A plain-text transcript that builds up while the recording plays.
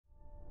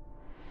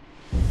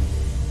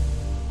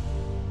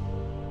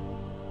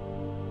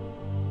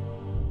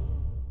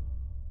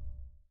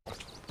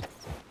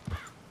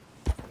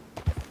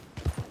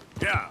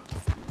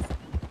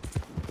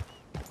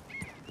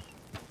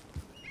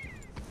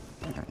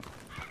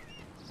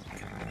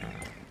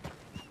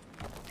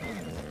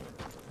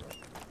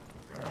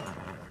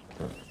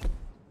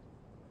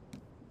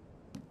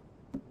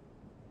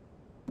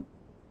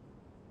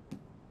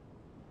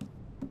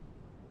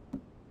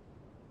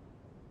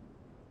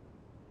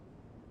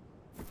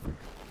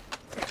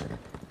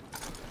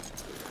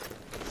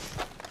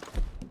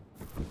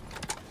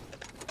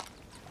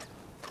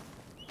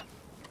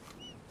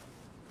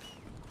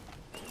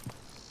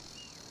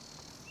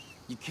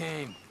You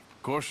came.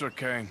 Of course I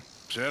came.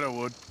 Said I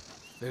would.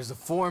 There's a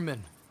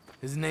foreman.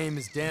 His name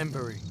is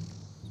Danbury.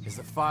 There's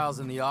the files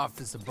in the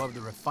office above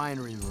the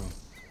refinery room.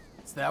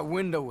 It's that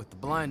window with the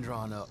blind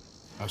drawn up.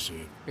 I see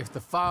it. If the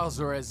files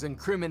are as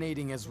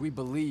incriminating as we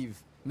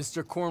believe,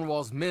 Mr.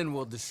 Cornwall's men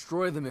will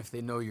destroy them if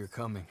they know you're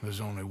coming. There's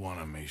only one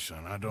of me,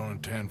 son. I don't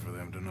intend for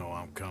them to know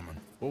I'm coming.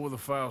 What will the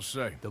files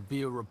say? There'll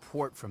be a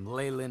report from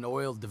Leyland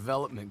Oil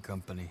Development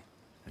Company.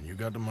 And you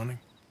got the money?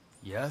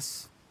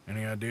 Yes?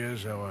 Any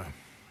ideas how I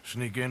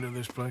sneak into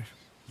this place?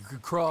 You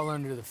could crawl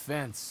under the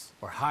fence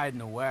or hide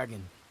in a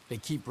wagon. They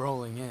keep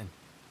rolling in.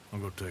 I'll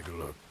go take a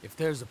look. If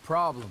there's a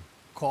problem,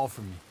 call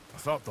for me. I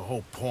thought the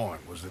whole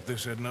point was that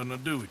this had nothing to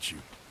do with you.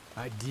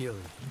 Ideally.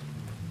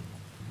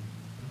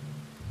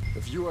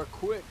 If you are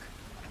quick,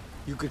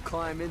 you could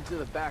climb into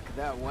the back of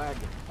that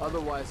wagon.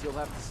 Otherwise, you'll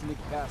have to sneak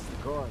past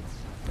the guards.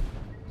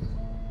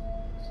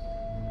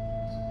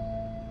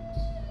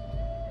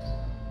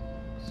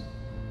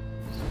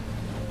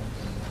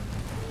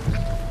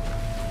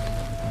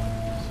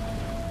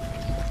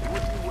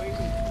 What are you waiting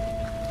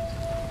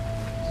for?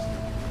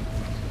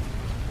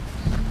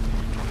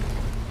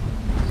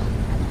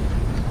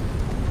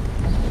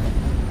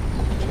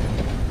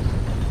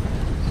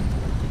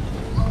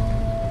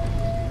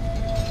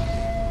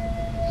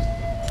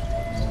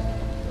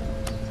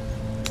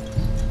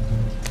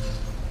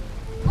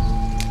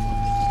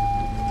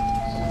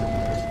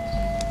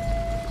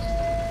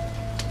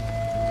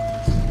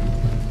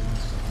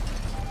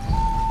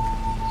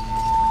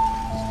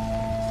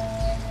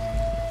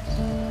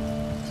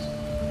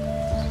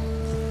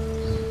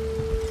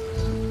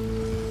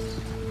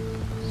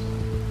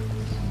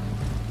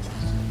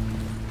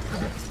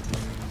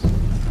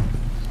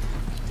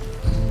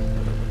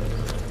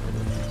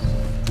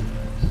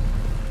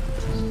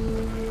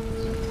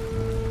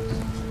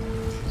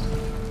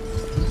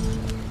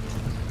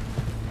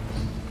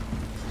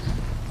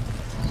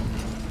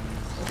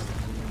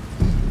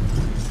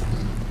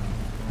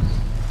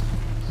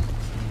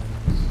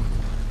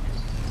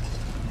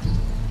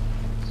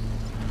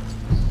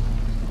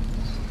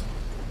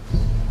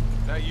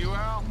 That you,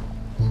 Al?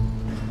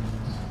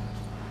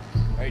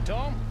 Hey,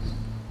 Tom?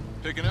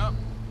 Picking up?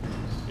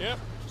 Yep.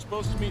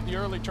 Supposed to meet the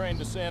early train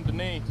to Saint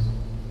Denis.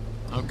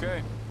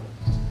 Okay.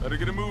 Better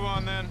get a move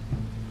on then.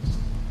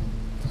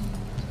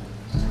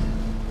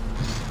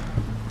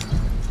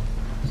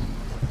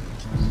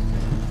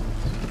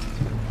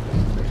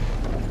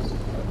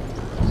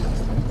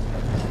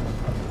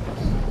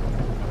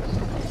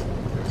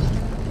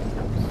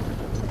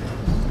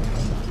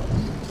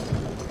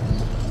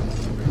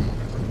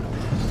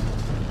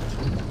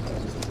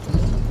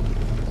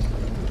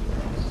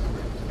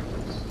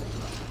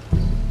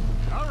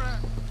 All right,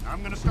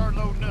 I'm gonna start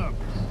loading up.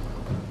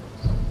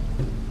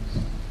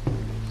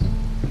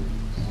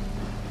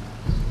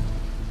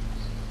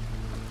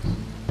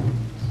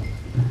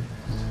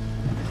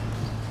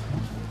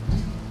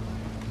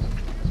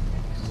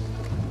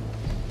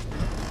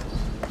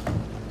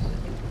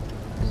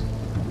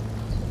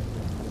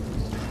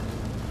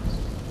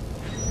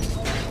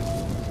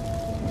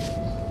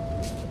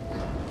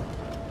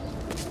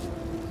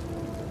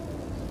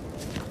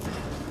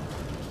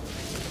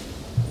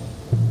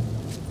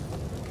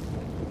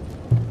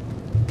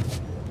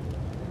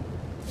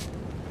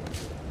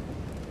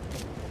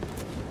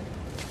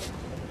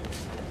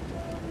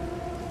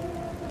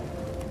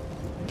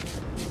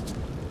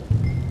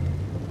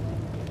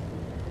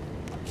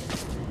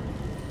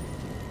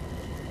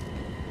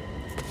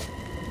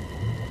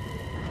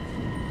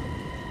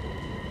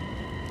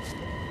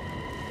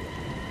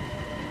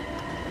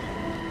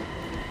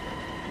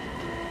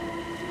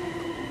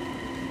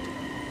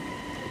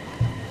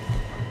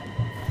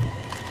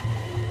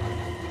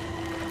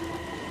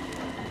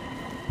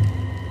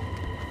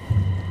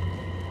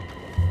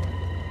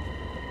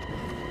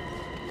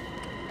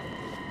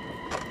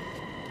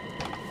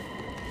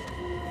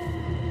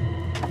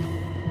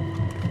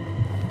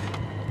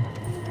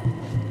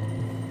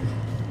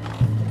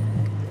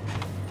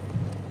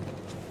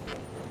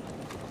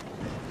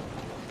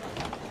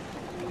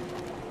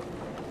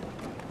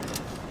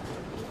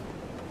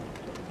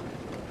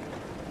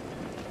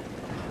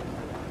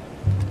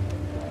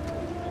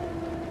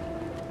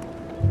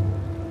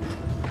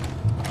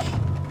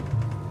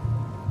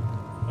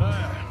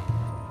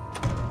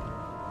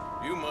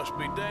 You must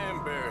be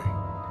Danbury.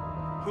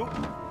 Who?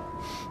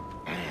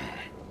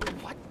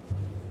 What?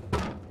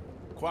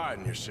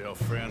 Quieten yourself,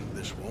 friend.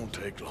 This won't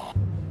take long.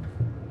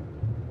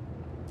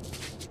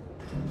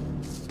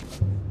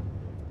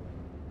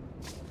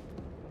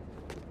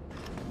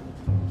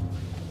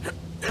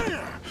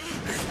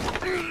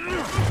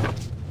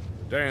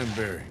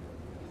 Danbury,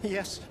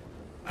 Yes.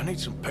 I need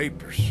some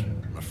papers,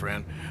 my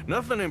friend.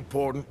 Nothing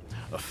important.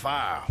 A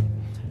file.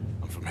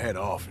 I'm from head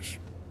office.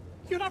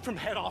 You're not from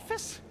head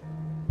office?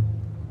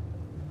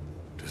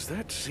 Does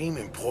that seem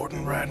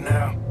important right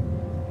now?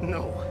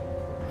 No.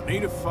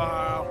 Need a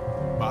file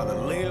by the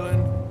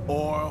Leland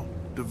Oil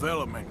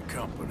Development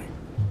Company.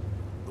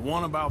 The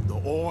one about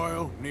the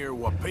oil near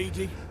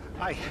Wapiti?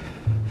 I...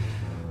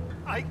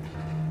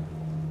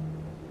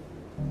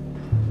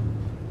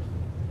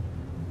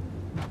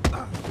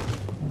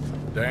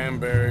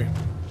 Danbury,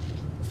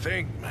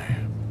 think,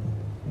 man.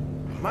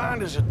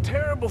 Mind is a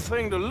terrible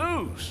thing to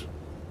lose,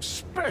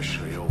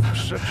 especially over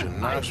such a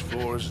nice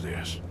floor as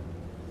this.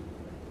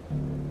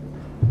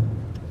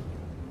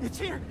 It's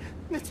here!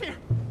 It's here!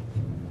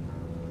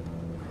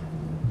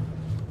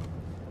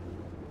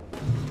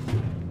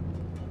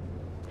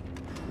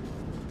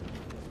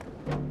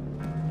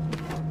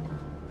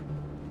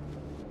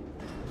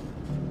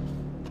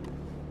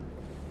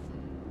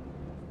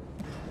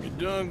 You're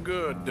doing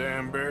good,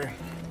 Danbury.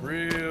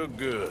 Real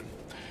good.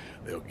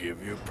 They'll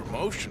give you a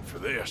promotion for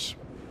this.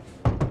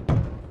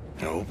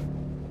 No,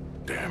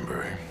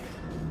 Danbury.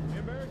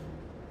 Danbury?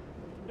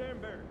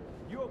 Danbury,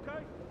 you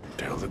okay?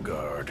 Tell the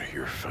guard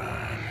you're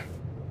fine.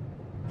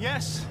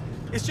 Yes,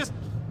 it's just...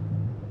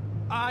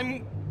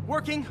 I'm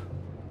working.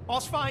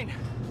 All's fine.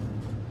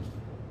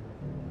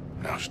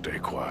 Now stay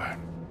quiet.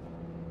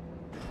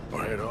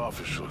 Or head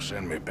office will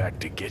send me back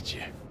to get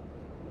you.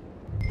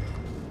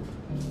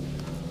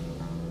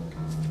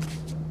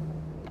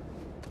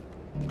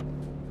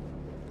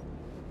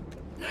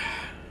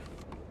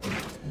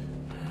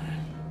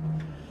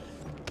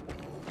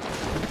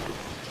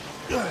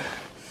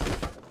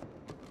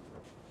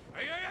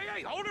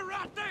 Hey, hold it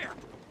right there!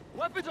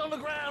 Weapons on the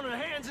ground and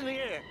hands in the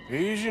air.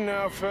 Easy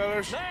now,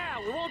 fellas.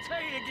 Now, we won't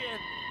tell you again.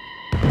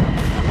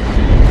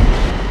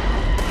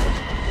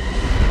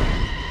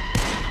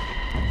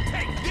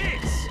 Take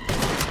this!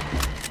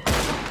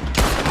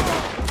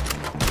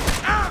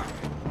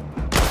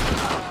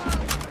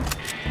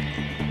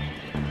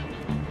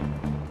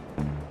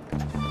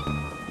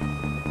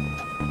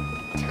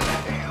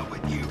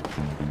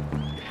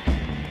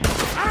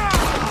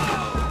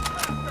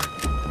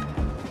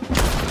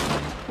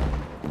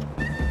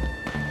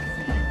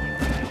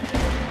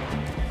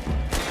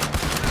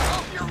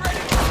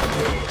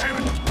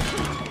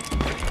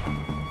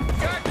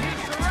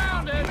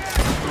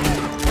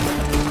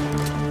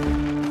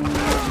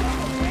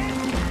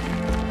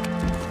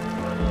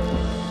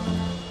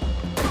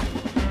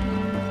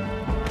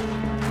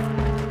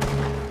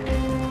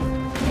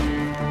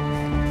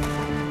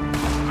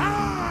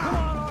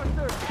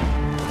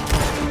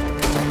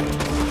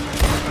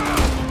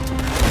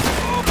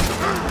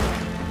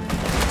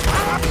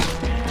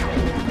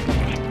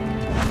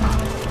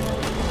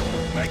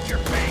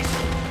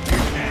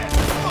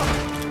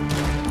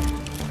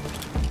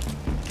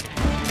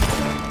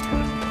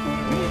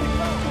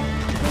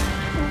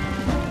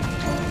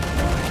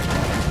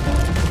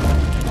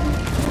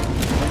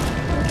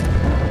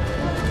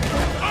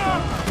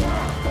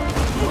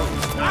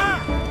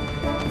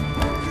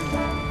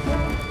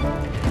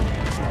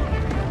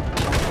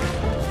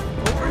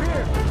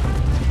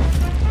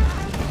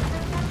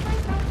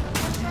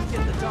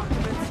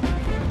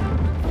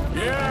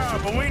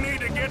 But we need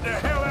to get the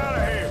hell out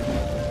of here.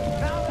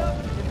 Mount up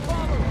and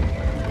follow.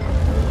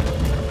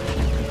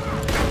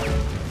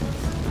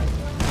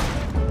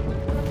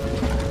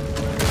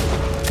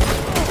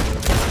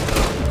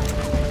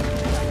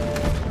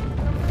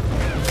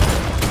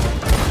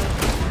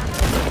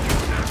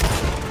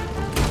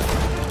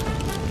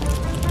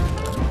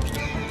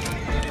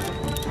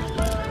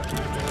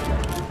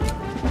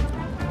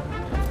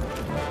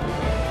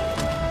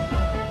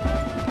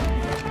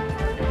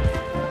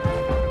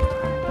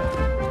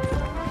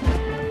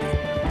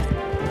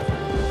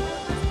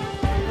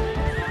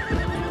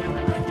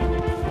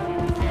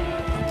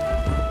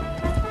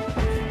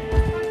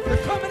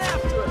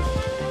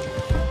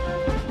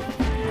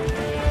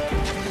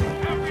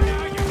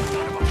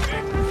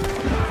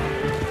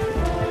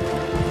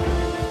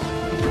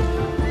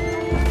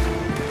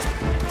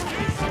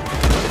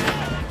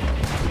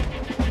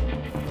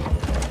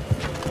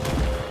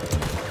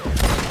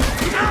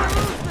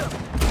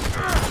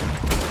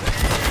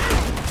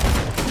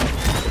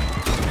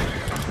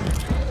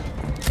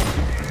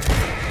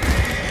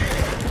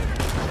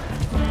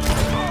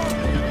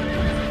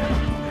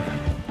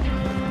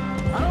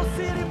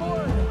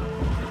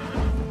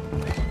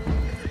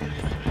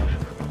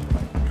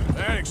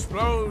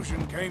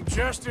 Explosion came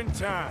just in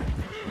time.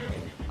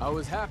 I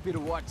was happy to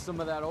watch some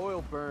of that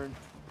oil burn.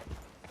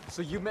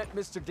 So you met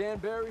Mr.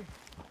 Danbury?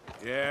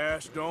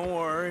 Yes, don't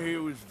worry. He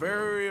was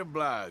very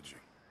obliging.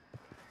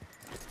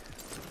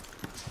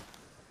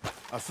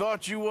 I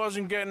thought you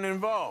wasn't getting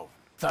involved.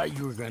 Thought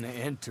you were gonna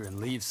enter and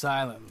leave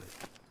silently.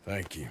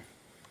 Thank you.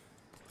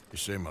 You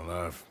saved my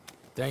life.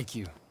 Thank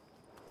you.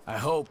 I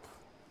hope.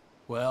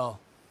 Well,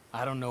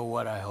 I don't know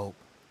what I hope.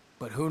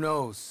 But who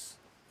knows?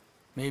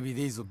 Maybe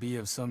these will be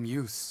of some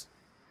use.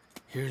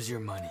 Here's your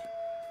money.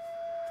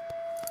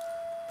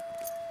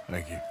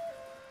 Thank you.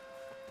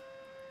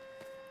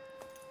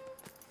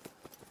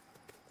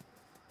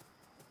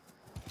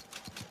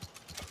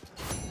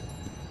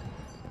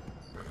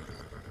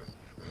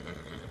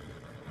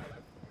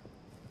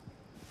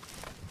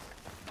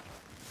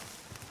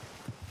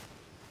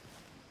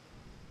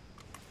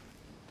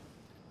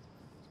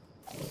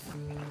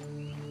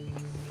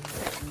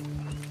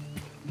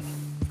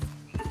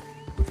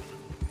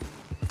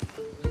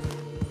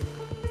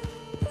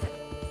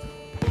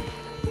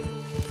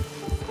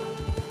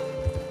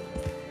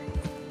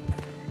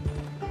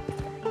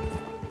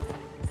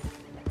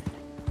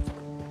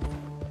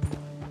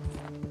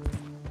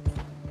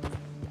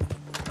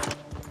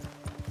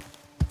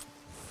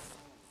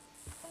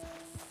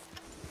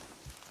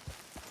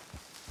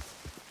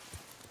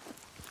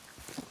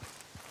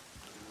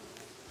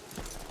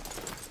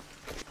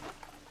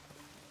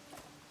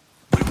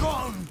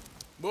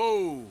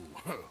 Whoa,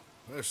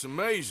 that's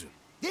amazing.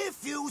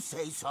 If you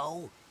say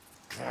so.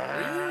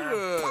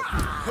 Are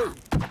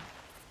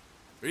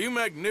you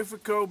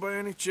Magnifico by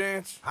any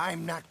chance?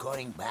 I'm not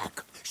going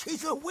back.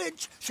 She's a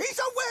witch! She's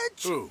a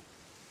witch! Who?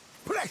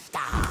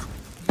 Presta!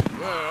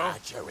 Well,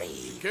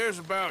 Marjorie. cares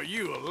about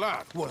you a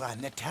lot. Well,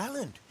 I'm the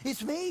talent.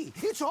 It's me.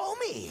 It's all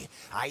me.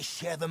 I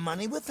share the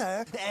money with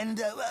her,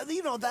 and,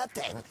 you know that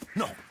thing.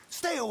 No,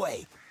 stay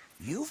away.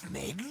 You've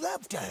made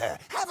love to her,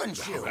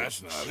 haven't you? No,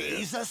 that's not it.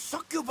 She's a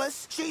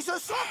succubus. She's a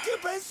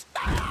succubus.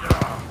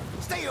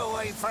 Stay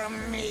away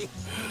from me.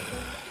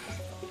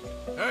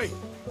 Hey,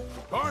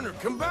 partner,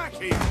 come back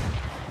here.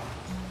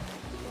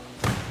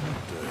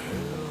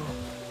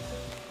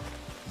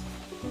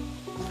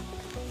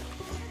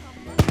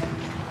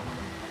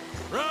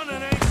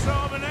 Running ain't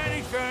solving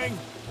anything.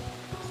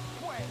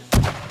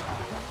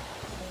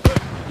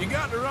 Look, you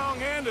got the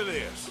wrong end of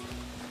this.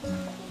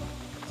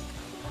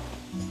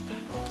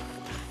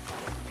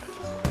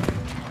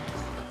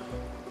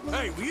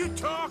 Hey, will you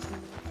talk?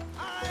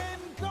 I'm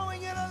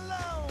going it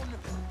alone.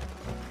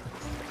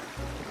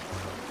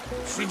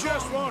 She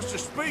just wants to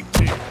speak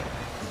to you.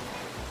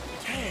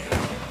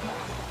 Damn.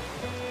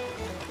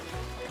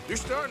 You're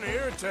starting to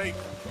irritate.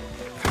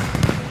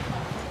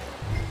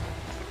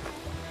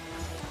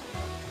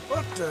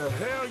 What the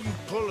hell you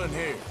pulling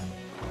here?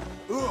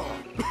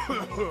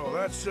 Oh,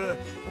 that's a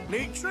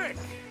neat trick.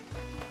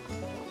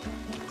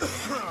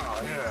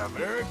 Oh, yeah,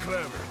 very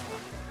clever.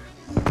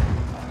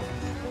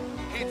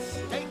 It's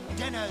steak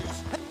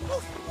dinners.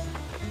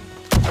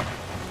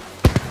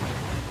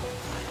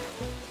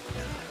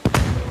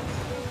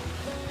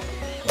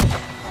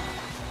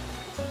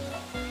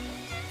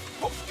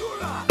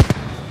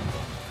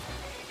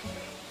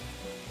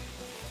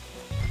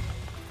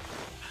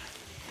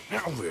 Now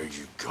where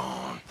you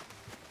gone?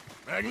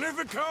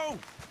 Magnifico!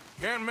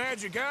 Can't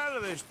magic out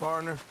of this,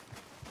 partner.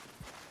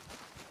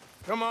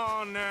 Come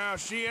on now,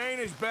 she ain't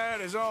as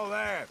bad as all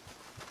that.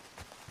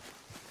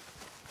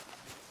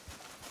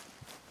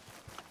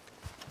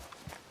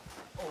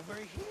 Over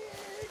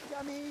here,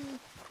 dummy.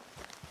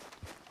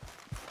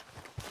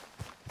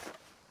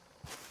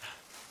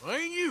 Well,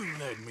 ain't you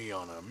led me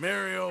on a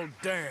merry old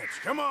dance.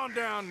 Come on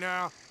down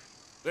now.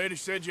 Lady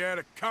said you had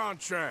a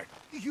contract.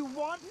 You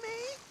want me?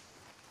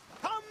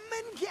 Come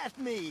and get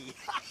me.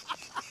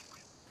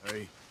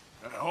 Hey,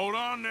 hold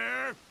on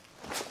there.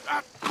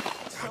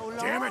 So long,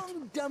 damn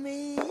it.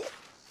 dummy.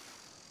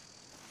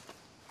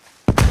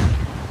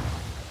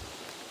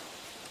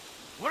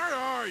 Where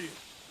are you?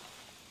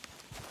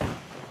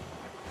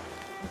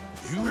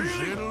 You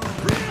little...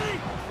 Really?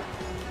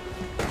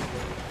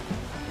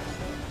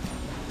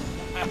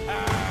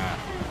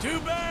 Too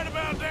bad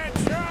about that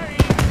train.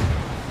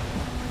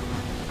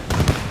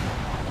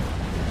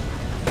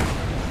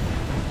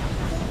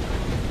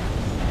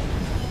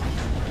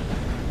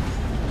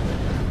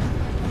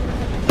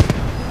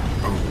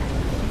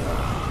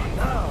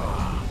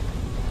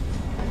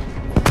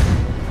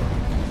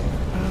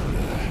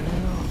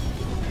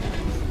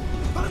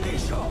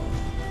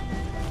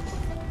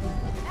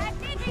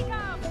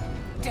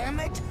 Damn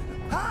it!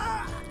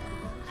 Ah!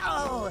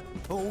 Oh!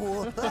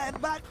 Oh!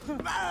 But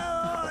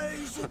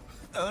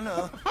oh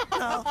no! No!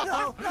 No!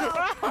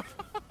 No!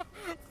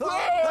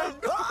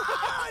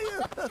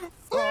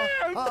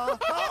 Oh,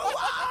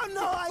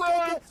 no! I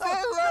can't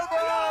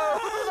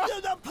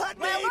get... Put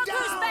me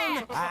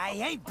down! I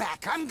ain't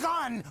back. I'm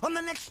gone on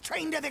the next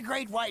train to the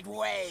Great White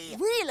Way.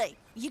 Really?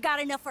 You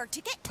got enough for a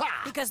ticket?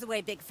 Because the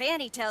way Big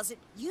Fanny tells it,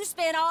 you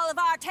spent all of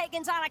our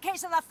takings on a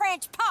case of the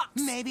French pox.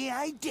 Maybe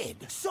I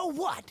did. So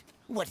what?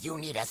 What you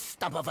need a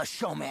stump of a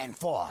showman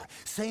for?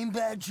 Same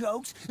bad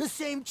jokes, the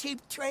same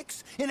cheap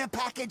tricks, in a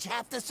package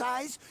half the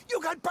size?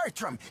 You got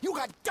Bertram, you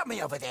got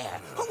Dummy over there.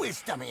 Who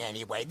is Dummy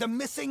anyway? The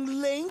missing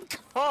link?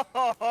 Shut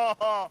up,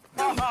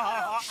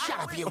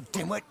 you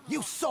dimwit.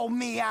 You sold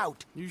me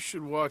out. You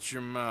should watch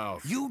your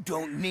mouth. You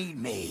don't need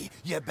me.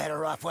 You're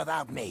better off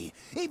without me.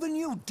 Even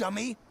you,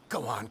 Dummy.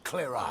 Go on,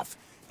 clear off.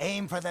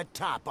 Aim for the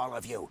top, all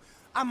of you.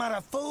 I'm out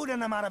of food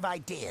and I'm out of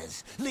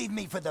ideas. Leave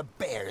me for the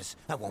bears.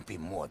 I won't be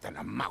more than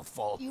a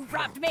mouthful. You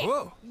robbed me.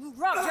 Whoa. You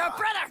robbed your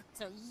brother.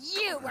 So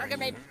you are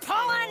gonna be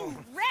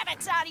pulling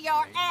rabbits out of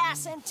your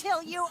ass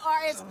until you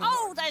are as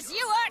old as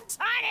you are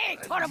tiny.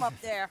 Put them up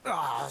there.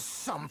 Ah,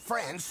 some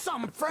friends,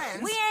 some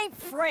friends. We ain't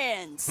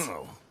friends.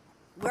 Oh,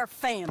 We're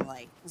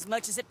family, as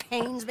much as it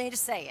pains me to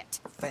say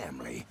it.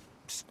 family.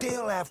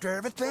 Still after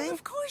everything?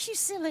 Of course, you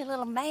silly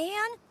little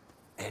man.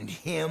 And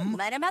him?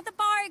 Let him at the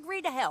bar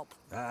agree to help.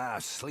 Ah,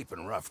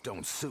 sleeping rough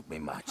don't suit me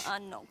much. I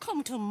know.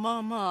 Come to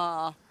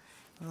Mama.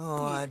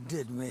 Oh, I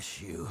did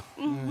miss you.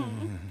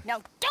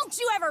 Now, don't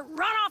you ever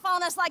run off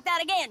on us like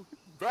that again.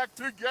 Back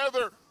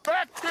together!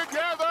 Back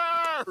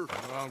together! Well,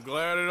 I'm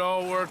glad it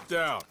all worked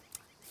out.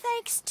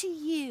 Thanks to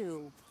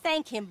you.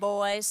 Thank him,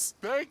 boys.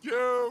 Thank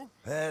you!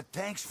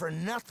 Thanks for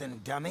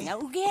nothing, dummy.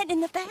 No get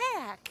in the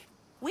back.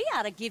 We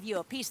ought to give you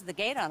a piece of the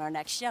gate on our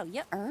next show.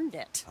 You earned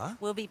it. Huh?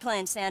 We'll be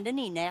playing Saint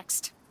Denis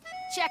next.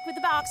 Check with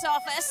the box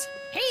office.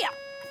 Here!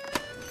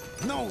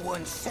 No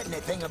one said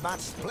anything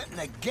about splitting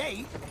the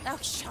gate. Oh,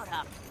 shut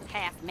up,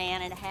 half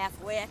man and half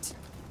wit.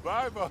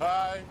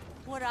 Bye-bye.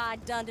 What I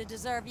done to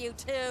deserve you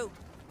too?